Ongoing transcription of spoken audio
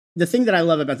The thing that I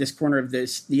love about this corner of the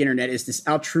internet is this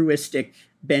altruistic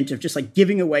bent of just like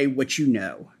giving away what you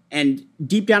know. And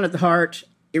deep down at the heart,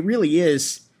 it really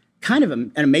is kind of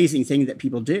an amazing thing that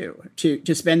people do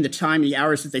to spend the time, the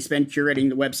hours that they spend curating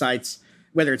the websites,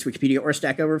 whether it's Wikipedia or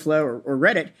Stack Overflow or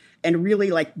Reddit, and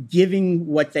really like giving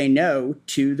what they know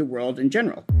to the world in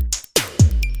general.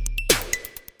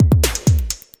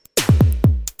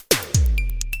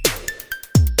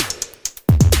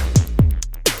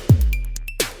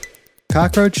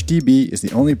 CockroachDB is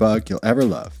the only bug you'll ever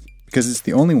love because it's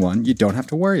the only one you don't have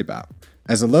to worry about.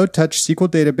 As a low-touch SQL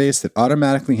database that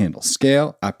automatically handles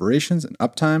scale, operations, and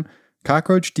uptime,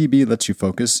 CockroachDB lets you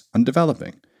focus on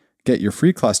developing. Get your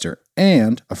free cluster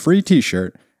and a free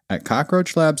t-shirt at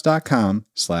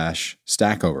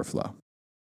cockroachlabs.com/stackoverflow.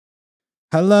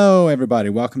 Hello, everybody.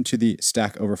 Welcome to the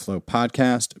Stack Overflow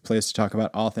podcast, a place to talk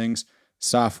about all things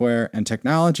software and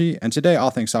technology, and today all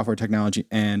things software, technology,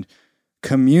 and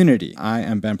community. I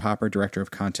am Ben Popper, Director of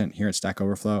Content here at Stack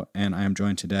Overflow, and I am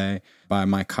joined today by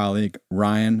my colleague,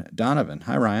 Ryan Donovan.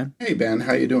 Hi, Ryan. Hey, Ben.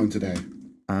 How you doing today?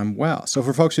 I'm well. So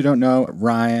for folks who don't know,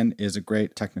 Ryan is a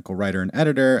great technical writer and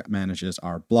editor, manages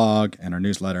our blog and our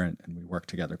newsletter, and we work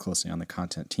together closely on the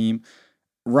content team.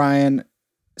 Ryan,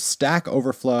 Stack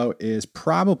Overflow is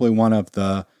probably one of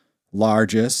the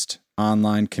largest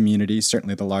online communities,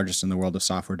 certainly the largest in the world of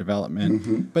software development.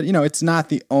 Mm-hmm. But, it's not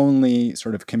the only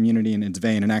sort of community in its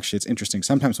vein. And actually, it's interesting.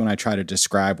 Sometimes when I try to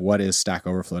describe what is Stack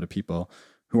Overflow to people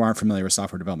who aren't familiar with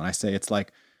software development, I say it's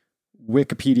like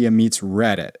Wikipedia meets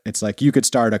Reddit. It's like you could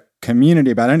start a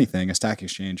community about anything, a Stack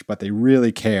Exchange, but they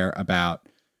really care about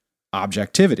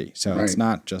objectivity. So It's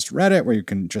not just Reddit where you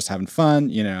can just having fun,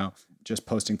 just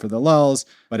posting for the lulz,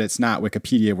 but it's not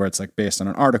Wikipedia where it's like based on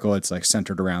an article. It's like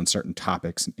centered around certain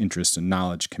topics and interests and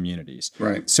knowledge communities.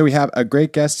 Right. So we have a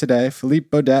great guest today, Philippe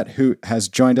Baudet, who has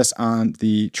joined us on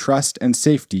the trust and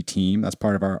safety team. That's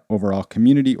part of our overall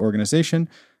community organization.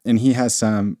 And he has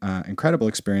some incredible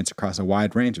experience across a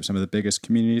wide range of some of the biggest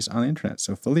communities on the internet.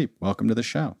 So Philippe, welcome to the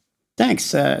show.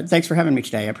 Thanks. Thanks for having me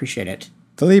today. I appreciate it.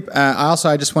 Philippe,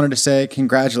 I just wanted to say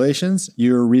congratulations.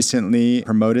 You were recently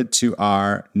promoted to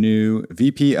our new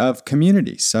VP of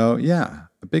Community. So yeah,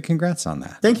 a big congrats on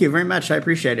that. Thank you very much. I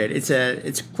appreciate it.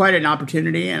 It's quite an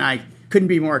opportunity, and I couldn't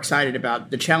be more excited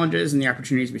about the challenges and the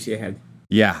opportunities we see ahead.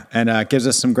 Yeah, and it gives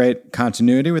us some great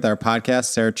continuity with our podcast.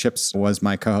 Sarah Chips was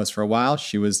my co-host for a while.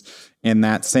 She was in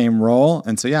that same role.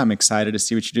 And so yeah, I'm excited to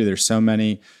see what you do. There's so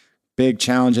many big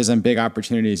challenges and big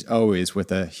opportunities always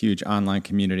with a huge online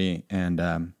community. And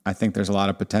I think there's a lot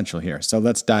of potential here. So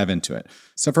let's dive into it.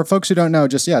 So for folks who don't know,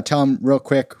 just tell them real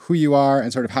quick who you are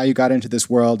and sort of how you got into this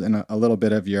world and a little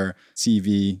bit of your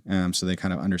CV so they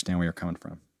kind of understand where you're coming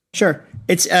from. Sure.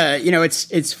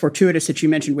 It's fortuitous that you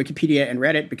mentioned Wikipedia and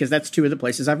Reddit because that's two of the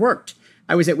places I've worked.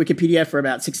 I was at Wikipedia for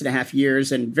about 6.5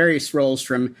 years in various roles,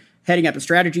 from heading up a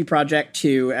strategy project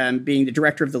to being the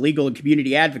director of the legal and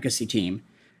community advocacy team.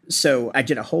 So I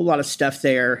did a whole lot of stuff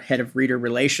there, head of reader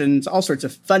relations, all sorts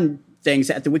of fun things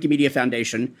at the Wikimedia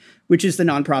Foundation, which is the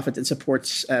nonprofit that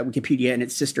supports Wikipedia and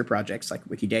its sister projects like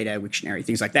Wikidata, Wiktionary,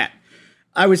 things like that.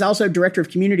 I was also director of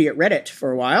community at Reddit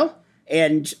for a while,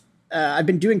 and I've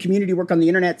been doing community work on the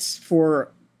internet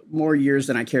for more years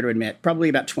than I care to admit, probably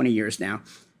about 20 years now,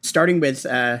 starting with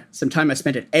some time I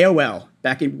spent at AOL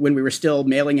back when we were still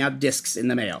mailing out discs in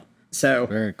the mail. So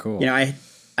very cool. I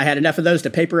had enough of those to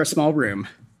paper a small room.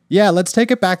 Yeah, let's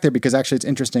take it back there because actually it's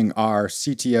interesting. Our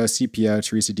CTO, CPO,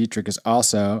 Teresa Dietrich, is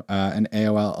also an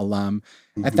AOL alum.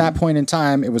 Mm-hmm. At that point in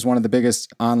time, it was one of the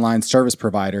biggest online service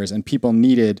providers, and people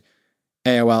needed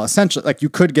AOL. Essentially, like you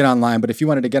could get online, but if you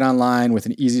wanted to get online with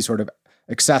an easy sort of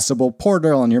accessible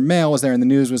portal and your mail was there and the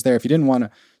news was there, if you didn't want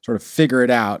to sort of figure it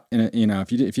out,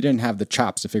 if you didn't have the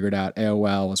chops to figure it out,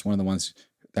 AOL was one of the ones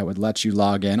that would let you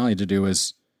log in. All you had to do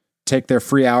was take their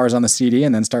free hours on the CD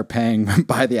and then start paying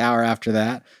by the hour after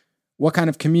that. What kind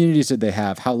of communities did they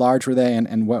have? How large were they?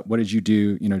 And what did you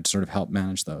do, to sort of help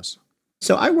manage those?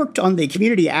 So I worked on the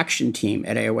community action team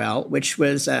at AOL, which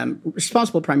was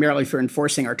responsible primarily for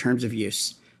enforcing our terms of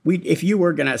use. If you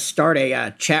were going to start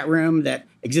a chat room that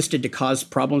existed to cause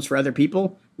problems for other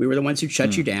people, we were the ones who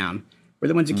shut you down. We're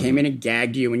the ones who came in and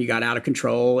gagged you when you got out of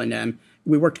control. And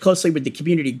we worked closely with the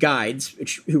community guides,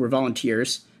 who were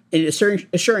volunteers, in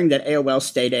assuring that AOL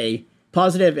stayed a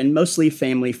positive and mostly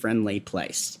family-friendly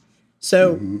place.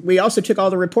 So we also took all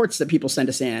the reports that people sent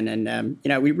us in, and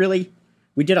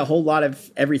we did a whole lot of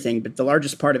everything. But the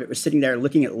largest part of it was sitting there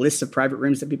looking at lists of private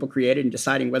rooms that people created and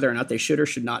deciding whether or not they should or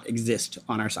should not exist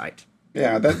on our site.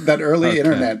 Yeah, that early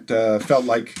internet felt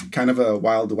like kind of a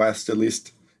Wild West, at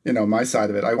least my side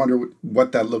of it. I wonder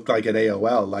what that looked like at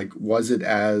AOL. Like, was it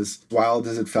as wild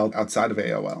as it felt outside of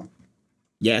AOL?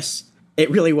 Yes, it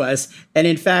really was. And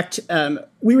in fact,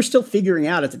 we were still figuring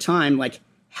out at the time, like,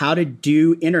 how to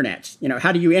do internet.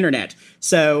 How do you internet?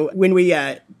 So when we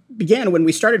when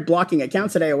we started blocking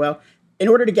accounts at AOL, in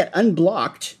order to get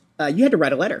unblocked, you had to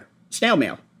write a letter, snail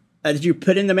mail, that you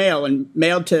put in the mail and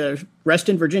mailed to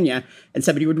Reston, Virginia, and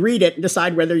somebody would read it and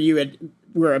decide whether you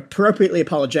were appropriately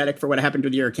apologetic for what happened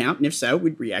with your account, and if so,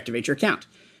 we'd reactivate your account.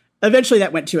 Eventually,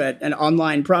 that went to an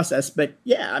online process, but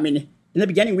yeah, I mean, in the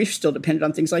beginning, we still depended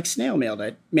on things like snail mail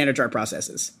to manage our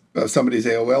processes. If somebody's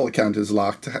AOL account is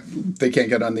locked, they can't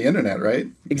get on the internet, right?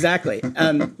 Exactly.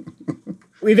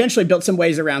 We eventually built some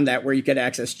ways around that where you could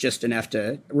access just enough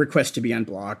to request to be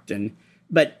unblocked.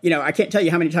 But I can't tell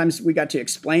you how many times we got to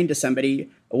explain to somebody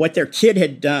what their kid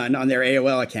had done on their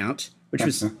AOL account, which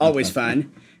was always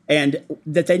fun, and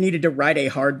that they needed to write a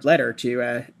hard letter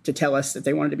to tell us that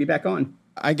they wanted to be back on.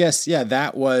 I guess, yeah,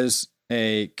 that was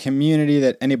a community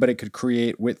that anybody could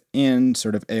create within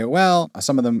sort of AOL.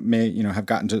 Some of them may, have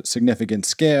gotten to significant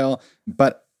scale,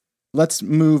 but let's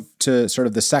move to sort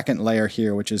of the second layer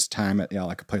here, which is time at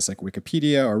like a place like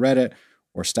Wikipedia or Reddit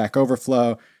or Stack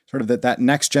Overflow, sort of that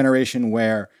next generation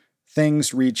where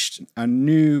things reached a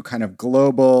new kind of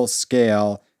global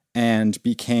scale and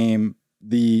became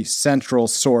the central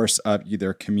source of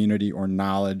either community or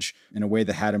knowledge in a way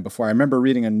that hadn't before. I remember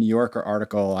reading a New Yorker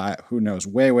article, who knows,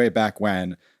 way back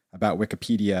when, about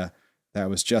Wikipedia that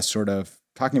was just sort of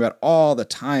talking about all the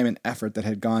time and effort that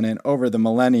had gone in over the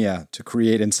millennia to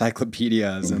create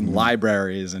encyclopedias and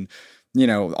libraries and,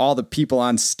 all the people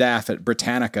on staff at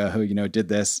Britannica who, did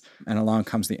this. And along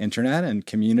comes the internet and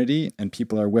community, and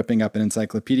people are whipping up an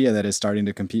encyclopedia that is starting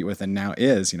to compete with and now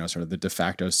is, sort of the de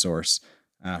facto source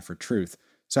for truth.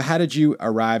 So how did you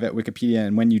arrive at Wikipedia,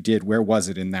 and when you did, where was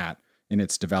it in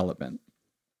its development?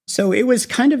 So it was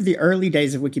kind of the early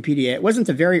days of Wikipedia. It wasn't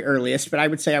the very earliest, but I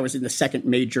would say I was in the second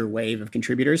major wave of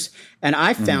contributors. And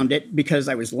I found it because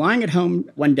I was lying at home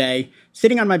one day,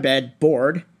 sitting on my bed,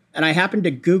 bored, and I happened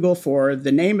to Google for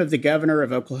the name of the governor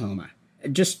of Oklahoma,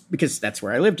 just because that's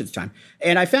where I lived at the time.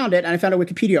 And I found it, and I found a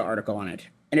Wikipedia article on it.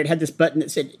 And it had this button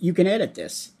that said, you can edit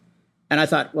this. And I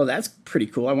thought, well, that's pretty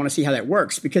cool. I want to see how that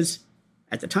works, because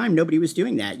at the time, nobody was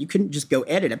doing that. You couldn't just go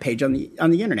edit a page on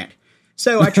the internet.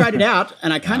 So I tried it out,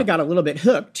 and I kind of got a little bit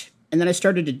hooked. And then I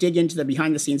started to dig into the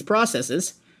behind-the-scenes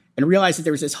processes and realized that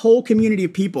there was this whole community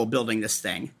of people building this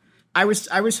thing. I was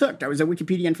hooked. I was a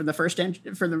Wikipedian for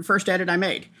the first edit I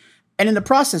made. And in the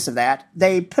process of that,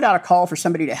 they put out a call for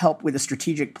somebody to help with a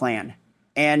strategic plan.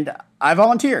 And I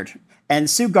volunteered. And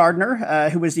Sue Gardner,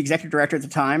 who was the executive director at the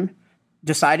time,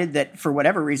 decided that for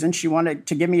whatever reason, she wanted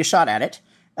to give me a shot at it.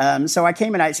 So I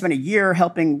came and I spent a year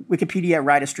helping Wikipedia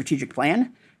write a strategic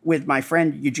plan with my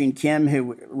friend Eugene Kim,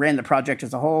 who ran the project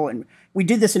as a whole. And we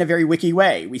did this in a very wiki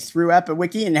way. We threw up a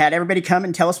wiki and had everybody come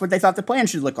and tell us what they thought the plan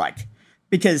should look like.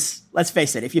 Because let's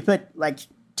face it, if you put like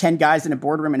 10 guys in a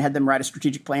boardroom and had them write a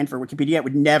strategic plan for Wikipedia, it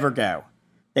would never go.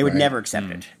 They would never accept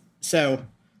it. So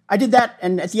I did that,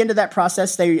 and at the end of that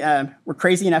process, they were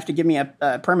crazy enough to give me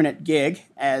a permanent gig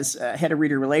as head of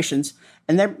reader relations.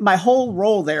 And then my whole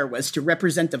role there was to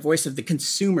represent the voice of the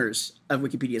consumers of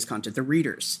Wikipedia's content, the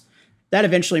readers. That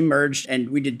eventually merged, and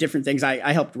we did different things.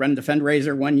 I helped run the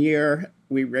fundraiser one year.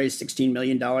 We raised $16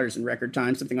 million in record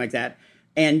time, something like that.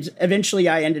 And eventually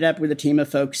I ended up with a team of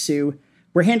folks who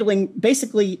were handling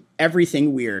basically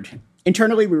everything weird.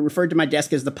 Internally, we referred to my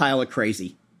desk as the pile of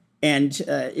crazy. And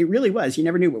it really was. You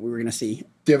never knew what we were going to see.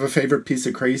 Do you have a favorite piece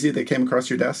of crazy that came across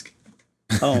your desk?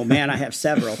 Oh, man, I have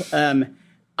several.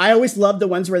 I always loved the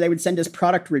ones where they would send us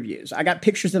product reviews. I got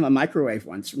pictures of a microwave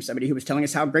once from somebody who was telling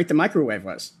us how great the microwave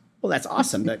was. Well, that's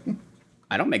awesome, but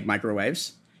I don't make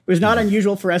microwaves. It was not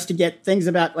unusual for us to get things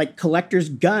about like collector's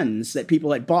guns that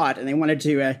people had bought, and they wanted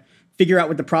to figure out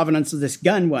what the provenance of this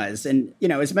gun was. And,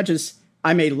 as much as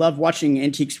I may love watching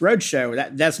Antiques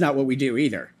Roadshow, that's not what we do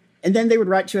either. And then they would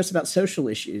write to us about social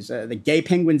issues, the gay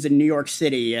penguins in New York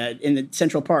City, in the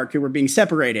Central Park, who were being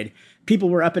separated. People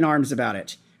were up in arms about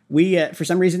it. We, for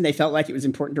some reason, they felt like it was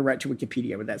important to write to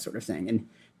Wikipedia with that sort of thing. And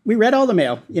we read all the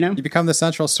mail, You become the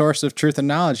central source of truth and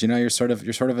knowledge. You're sort of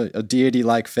a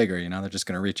deity-like figure. They're just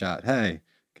going to reach out. Hey,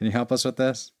 can you help us with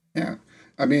this? Yeah.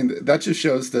 I mean, that just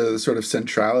shows the sort of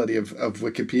centrality of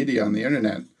Wikipedia on the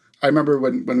internet. I remember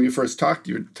when we first talked,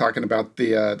 you were talking about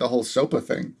the whole SOPA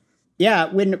thing.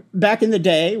 Yeah, when back in the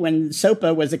day when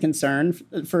SOPA was a concern,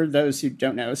 for those who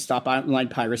don't know, Stop Online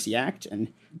Piracy Act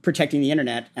and Protecting the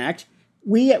Internet Act,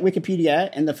 we at Wikipedia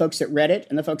and the folks at Reddit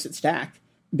and the folks at Stack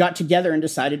got together and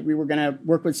decided we were going to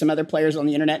work with some other players on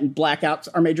the internet and black out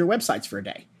our major websites for a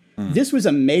day. This was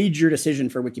a major decision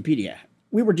for Wikipedia.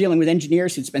 We were dealing with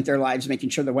engineers who'd spent their lives making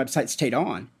sure the website stayed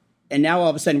on. And now all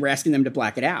of a sudden we're asking them to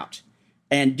black it out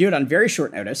and do it on very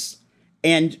short notice.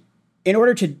 And in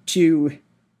order to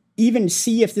even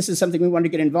see if this is something we wanted to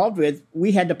get involved with,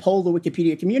 we had to poll the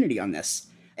Wikipedia community on this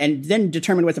and then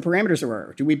determine what the parameters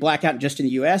were. Do we black out just in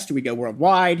the US? Do we go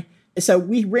worldwide? So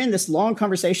we ran this long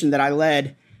conversation that I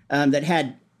led that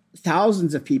had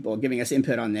thousands of people giving us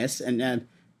input on this. And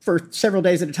for several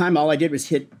days at a time, all I did was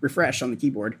hit refresh on the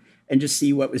keyboard and just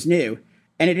see what was new.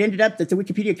 And it ended up that the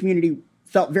Wikipedia community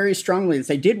felt very strongly that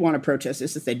they did want to protest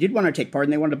this, that they did want to take part,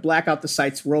 and they wanted to black out the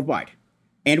sites worldwide.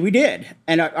 And we did.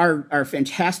 And our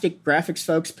fantastic graphics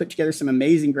folks put together some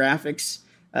amazing graphics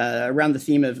around the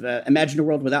theme of imagine a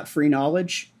world without free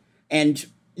knowledge. And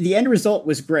the end result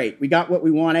was great. We got what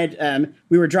we wanted.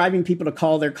 We were driving people to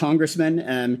call their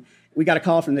congressman. We got a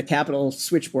call from the Capitol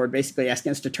switchboard basically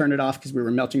asking us to turn it off because we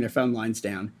were melting their phone lines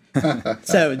down.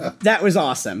 So that was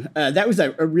awesome. That was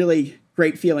a really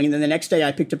great feeling. And then the next day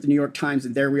I picked up the New York Times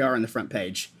and there we are on the front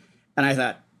page. And I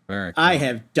thought, very cool. I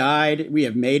have died. We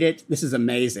have made it. This is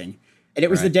amazing. And it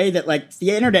was the day that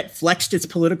the internet flexed its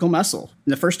political muscle.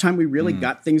 And the first time we really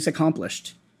got things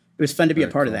accomplished. It was fun to be a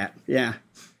part of that. Yeah.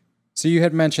 So you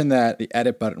had mentioned that the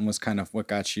edit button was kind of what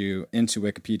got you into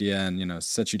Wikipedia and,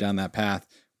 set you down that path.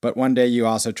 But one day you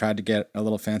also tried to get a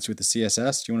little fancy with the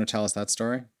CSS. Do you want to tell us that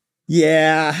story?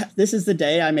 Yeah, this is the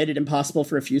day I made it impossible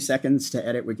for a few seconds to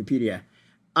edit Wikipedia.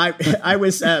 I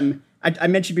was, I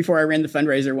mentioned before I ran the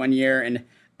fundraiser one year, and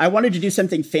I wanted to do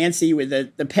something fancy with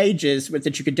the pages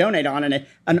that you could donate on. And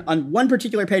on one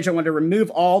particular page, I wanted to remove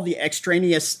all the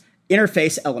extraneous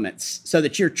interface elements so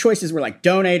that your choices were like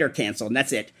donate or cancel, and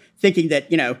that's it. Thinking that,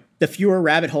 the fewer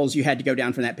rabbit holes you had to go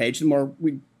down from that page, the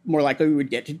more likely we would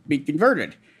get to be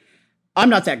converted. I'm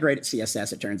not that great at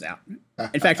CSS, it turns out.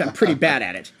 In fact, I'm pretty bad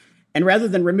at it. And rather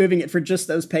than removing it for just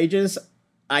those pages,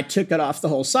 I took it off the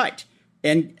whole site.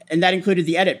 And that included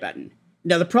the edit button.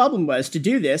 Now, the problem was to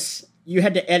do this, you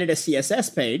had to edit a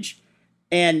CSS page.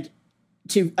 And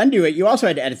to undo it, you also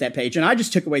had to edit that page. And I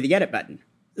just took away the edit button.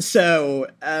 So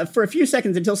for a few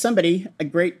seconds until somebody, a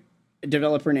great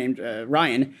developer named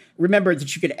Ryan, remembered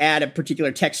that you could add a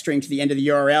particular text string to the end of the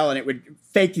URL and it would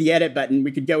fake the edit button.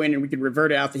 We could go in and we could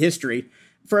revert out the history.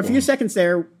 For a few seconds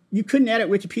there, you couldn't edit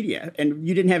Wikipedia and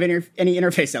you didn't have any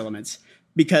interface elements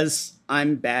because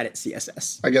I'm bad at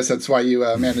CSS. I guess that's why you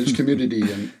manage community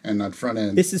and not front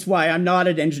end. This is why I'm not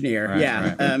an engineer. Right,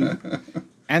 yeah. Right.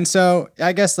 And so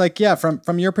I guess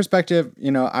from your perspective,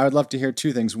 I would love to hear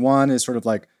two things. One is sort of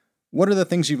what are the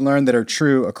things you've learned that are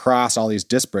true across all these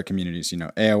disparate communities?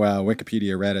 AOL,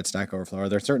 Wikipedia, Reddit, Stack Overflow. Are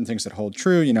there certain things that hold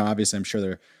true? Obviously, I'm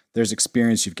sure there's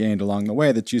experience you've gained along the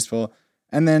way that's useful.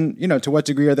 And then, to what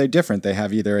degree are they different? They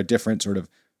have either a different sort of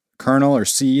kernel or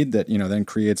seed that, then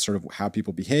creates sort of how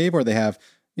people behave, or they have,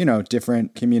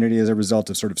 different community as a result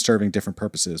of sort of serving different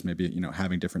purposes, maybe,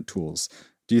 having different tools.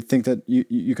 Do you think that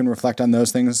you can reflect on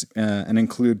those things and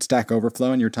include Stack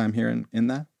Overflow in your time here in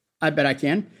that? I bet I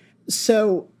can.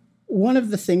 So one of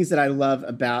the things that I love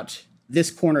about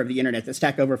this corner of the internet that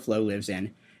Stack Overflow lives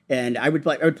in, and I would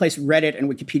place Reddit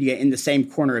and Wikipedia in the same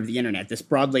corner of the internet, this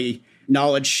broadly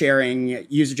knowledge-sharing,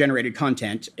 user-generated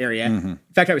content area. Mm-hmm. In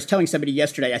fact, I was telling somebody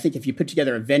yesterday, I think if you put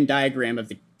together a Venn diagram of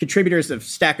the contributors of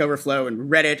Stack Overflow and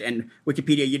Reddit and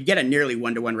Wikipedia, you'd get a nearly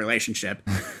one-to-one relationship.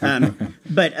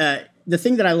 But the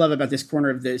thing that I love about this corner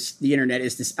of the internet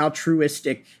is this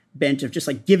altruistic bent of just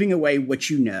giving away what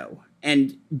you know.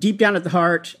 And deep down at the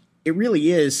heart, it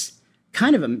really is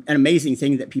kind of an amazing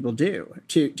thing that people do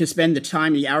to spend the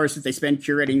time, the hours that they spend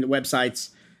curating the websites,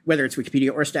 whether it's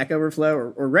Wikipedia or Stack Overflow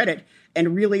or Reddit,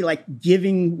 and really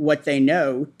giving what they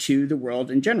know to the world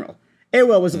in general.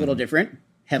 AOL was a little different,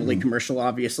 heavily commercial,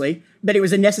 obviously, but it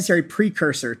was a necessary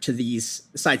precursor to these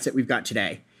sites that we've got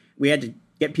today. We had to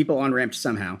get people on-ramped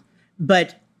somehow.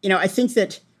 But, I think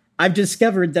that I've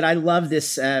discovered that I love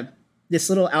this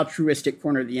little altruistic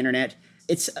corner of the internet.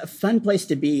 It's a fun place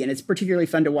to be, and it's particularly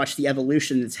fun to watch the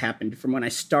evolution that's happened from when I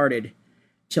started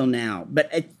till now.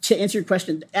 But to answer your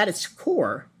question, at its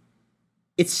core,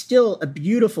 it's still a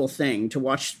beautiful thing to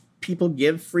watch people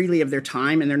give freely of their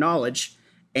time and their knowledge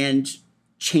and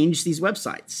change these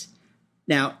websites.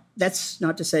 Now, that's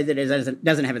not to say that it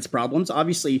doesn't have its problems.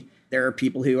 Obviously, there are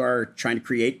people who are trying to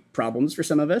create problems for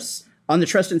some of us. On the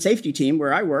trust and safety team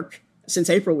where I work, since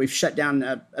April, we've shut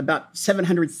down about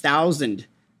 700,000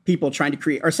 people trying to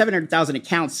create, or 700,000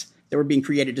 accounts that were being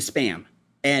created to spam.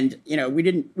 And, we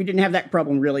didn't have that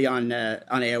problem really on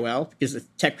AOL because the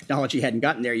technology hadn't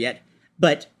gotten there yet.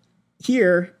 But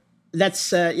here, that's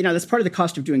part of the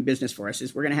cost of doing business for us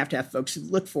is we're going to have folks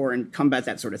look for and combat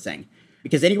that sort of thing.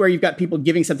 Because anywhere you've got people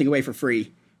giving something away for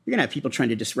free, you're going to have people trying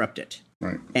to disrupt it.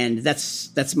 Right. And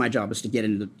that's my job, is to get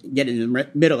in the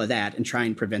middle of that and try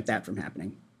and prevent that from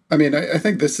happening. I mean, I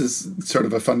think this is sort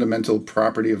of a fundamental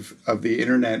property of the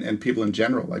internet and people in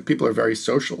general. Like, people are very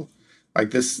social.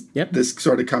 Like this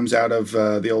sort of comes out of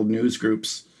the old news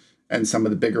groups and some of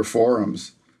the bigger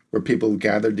forums where people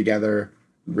gathered together,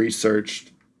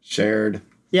 researched, shared.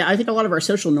 Yeah, I think a lot of our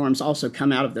social norms also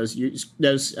come out of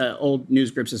those old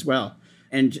news groups as well.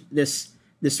 And this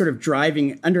sort of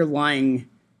driving, underlying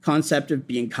concept of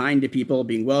being kind to people,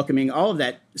 being welcoming, all of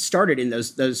that started in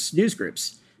those news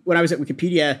groups. When I was at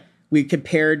Wikipedia, we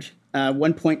compared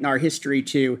one point in our history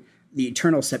to the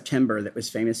Eternal September that was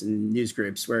famous in news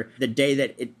groups, where the day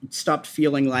that it stopped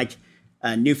feeling like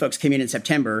new folks came in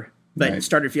September, but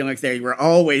started feeling like they were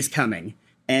always coming.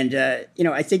 And,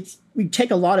 I think we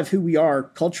take a lot of who we are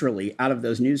culturally out of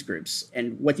those news groups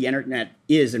and what the internet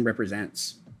is and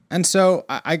represents. And so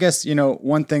I guess,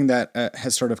 one thing that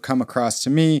has sort of come across to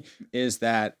me is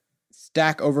that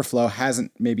Stack Overflow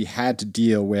hasn't maybe had to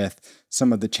deal with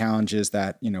some of the challenges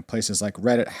that, places like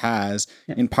Reddit has,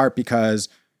 in part because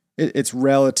it's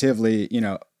relatively,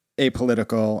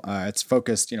 apolitical. It's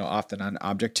focused, often on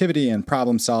objectivity and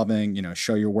problem solving,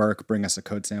 show your work, bring us a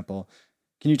code sample.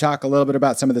 Can you talk a little bit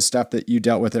about some of the stuff that you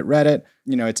dealt with at Reddit?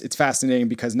 It's fascinating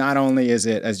because not only is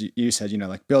it, as you said,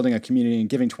 like building a community and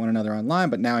giving to one another online,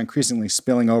 but now increasingly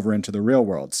spilling over into the real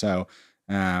world. So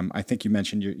I think you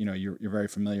mentioned you're very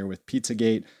familiar with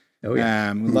Pizzagate. Oh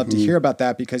yeah. We'd love to hear about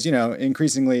that because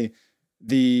increasingly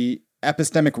the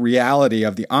epistemic reality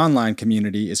of the online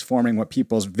community is forming what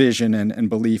people's vision and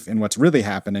belief in what's really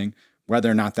happening. Whether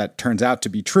or not that turns out to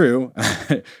be true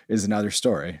is another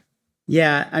story.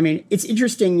 Yeah, I mean, it's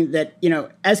interesting that,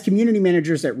 as community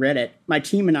managers at Reddit, my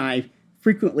team and I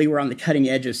frequently were on the cutting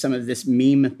edge of some of this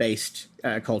meme-based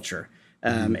culture.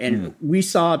 And we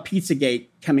saw Pizzagate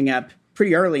coming up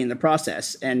pretty early in the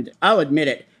process. And I'll admit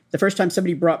it, the first time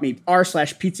somebody brought me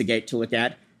r/Pizzagate to look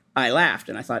at, I laughed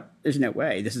and I thought, there's no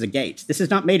way, this is a gate. This has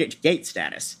not made it to gate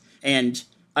status. And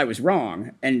I was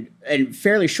wrong. And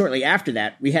fairly shortly after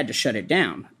that, we had to shut it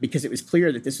down because it was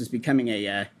clear that this was becoming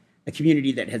a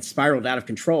community that had spiraled out of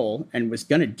control and was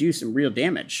going to do some real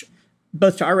damage,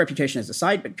 both to our reputation as a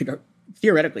site, but could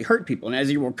theoretically hurt people. And as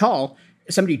you recall,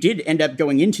 somebody did end up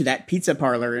going into that pizza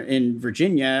parlor in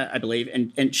Virginia, I believe,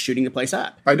 and shooting the place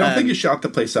up. I don't think he shot the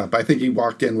place up. I think he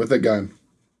walked in with a gun.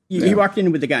 He walked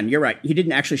in with a gun. You're right. He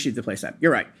didn't actually shoot the place up.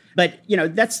 You're right. But,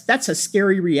 that's a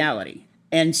scary reality.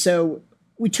 And so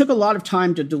we took a lot of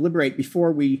time to deliberate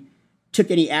before we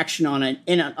took any action on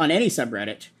any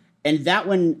subreddit. And that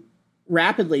one,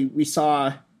 rapidly, we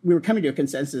were coming to a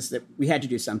consensus that we had to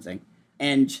do something.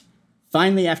 And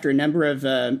finally, after a number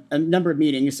of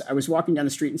meetings, I was walking down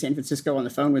the street in San Francisco on the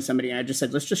phone with somebody, and I just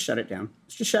said, let's just shut it down.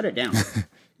 Let's just shut it down.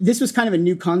 This was kind of a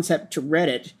new concept to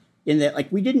Reddit in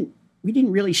that, we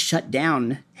didn't really shut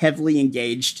down heavily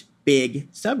engaged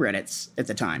big subreddits at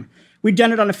the time. We'd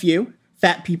done it on a few.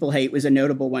 Fat People Hate was a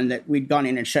notable one that we'd gone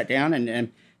in and shut down,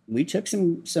 and we took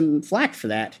some flack for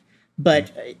that.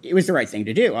 But it was the right thing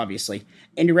to do, obviously.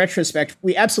 And in retrospect,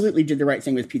 we absolutely did the right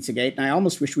thing with Pizzagate, and I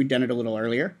almost wish we'd done it a little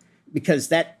earlier because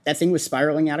that thing was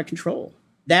spiraling out of control.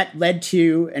 That led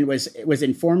to and was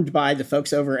informed by the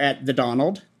folks over at The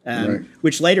Donald,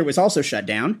 which later was also shut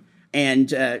down.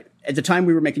 And at the time,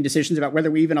 we were making decisions about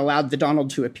whether we even allowed The Donald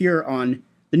to appear on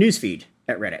the newsfeed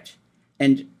at Reddit.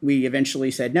 And we eventually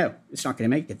said, no, it's not going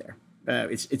to make it there.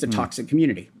 It's a toxic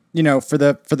community. For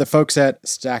the folks at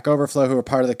Stack Overflow who are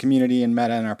part of the community and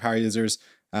Meta and our power users,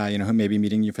 who may be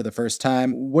meeting you for the first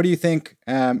time, what do you think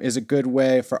is a good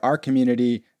way for our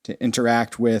community to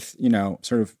interact with,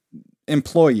 sort of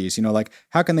employees?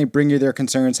 How can they bring you their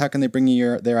concerns? How can they bring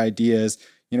you their ideas?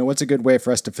 What's a good way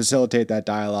for us to facilitate that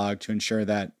dialogue to ensure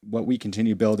that what we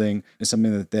continue building is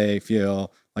something that they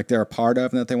feel like they're a part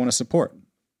of and that they want to support?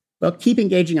 Well, keep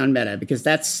engaging on Meta because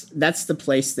that's the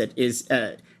place that is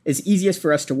easiest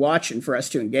for us to watch and for us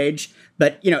to engage.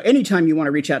 But, anytime you want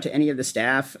to reach out to any of the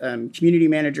staff, community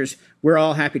managers, we're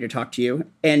all happy to talk to you.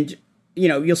 And,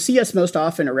 you'll see us most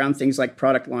often around things like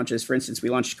product launches. For instance, we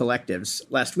launched collectives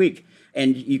last week.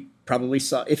 And you probably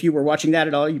saw, if you were watching that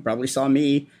at all, you probably saw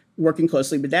me working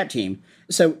closely with that team.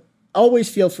 So always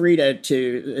feel free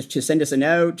to send us a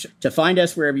note, to find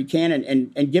us wherever you can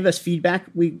and give us feedback.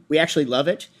 We actually love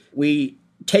it. We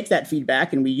take that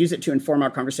feedback and we use it to inform our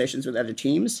conversations with other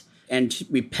teams. And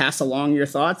we pass along your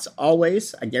thoughts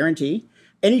always, I guarantee.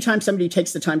 Anytime somebody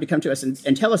takes the time to come to us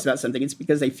and tell us about something, it's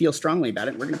because they feel strongly about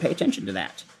it. And we're going to pay attention to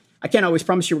that. I can't always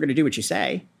promise you we're going to do what you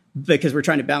say, because we're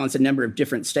trying to balance a number of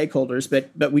different stakeholders.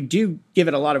 But we do give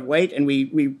it a lot of weight, and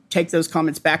we take those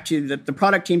comments back to the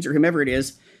product teams or whomever it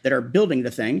is that are building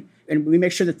the thing, and we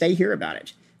make sure that they hear about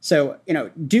it. So,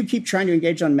 do keep trying to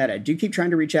engage on Meta. Do keep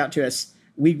trying to reach out to us.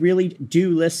 We really do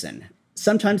listen.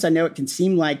 Sometimes I know it can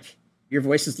seem like your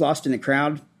voice is lost in the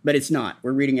crowd, but it's not.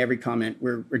 We're reading every comment.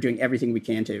 We're doing everything we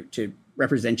can to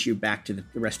represent you back to the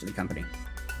rest of the company.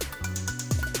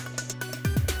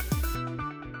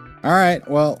 All right.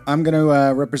 Well, I'm going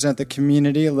to represent the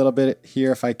community a little bit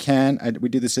here if I can. We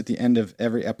do this at the end of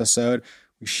every episode.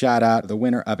 We shout out the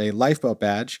winner of a Lifeboat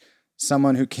badge,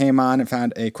 someone who came on and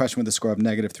found a question with a score of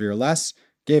 -3 or less,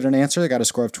 gave it an answer, they got a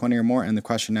score of 20 or more, and the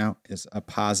question now is a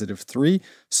 +3.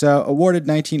 So awarded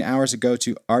 19 hours ago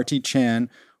to RT Chan.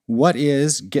 What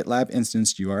is GitLab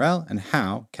instance URL and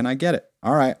how can I get it?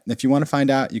 All right. If you want to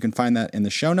find out, you can find that in the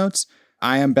show notes.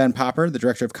 I am Ben Popper, the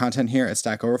director of content here at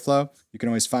Stack Overflow. You can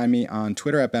always find me on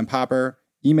Twitter at Ben Popper.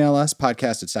 Email us,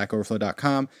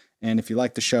 podcast@stackoverflow.com. And if you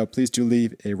like the show, please do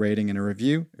leave a rating and a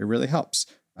review. It really helps.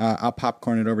 I'll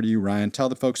popcorn it over to you, Ryan. Tell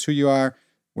the folks who you are,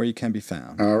 where you can be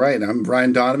found. All right. I'm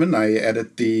Ryan Donovan. I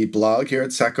edit the blog here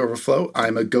at Stack Overflow.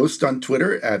 I'm a ghost on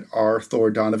Twitter at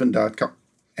rthordonovan.com.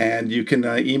 And you can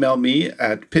email me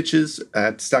at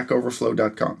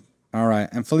pitches@stackoverflow.com. All right.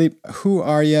 And Philippe, who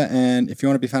are you? And if you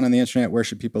want to be found on the internet, where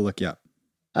should people look you up?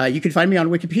 You can find me on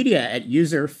Wikipedia at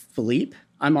user Philippe.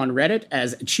 I'm on Reddit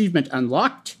as Achievement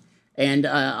Unlocked. And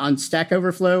on Stack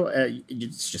Overflow,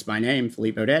 it's just my name,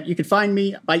 Philippe Audet. You can find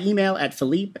me by email at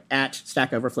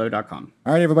philippe@stackoverflow.com.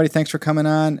 All right, everybody. Thanks for coming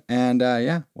on. And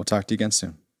we'll talk to you again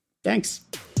soon. Thanks.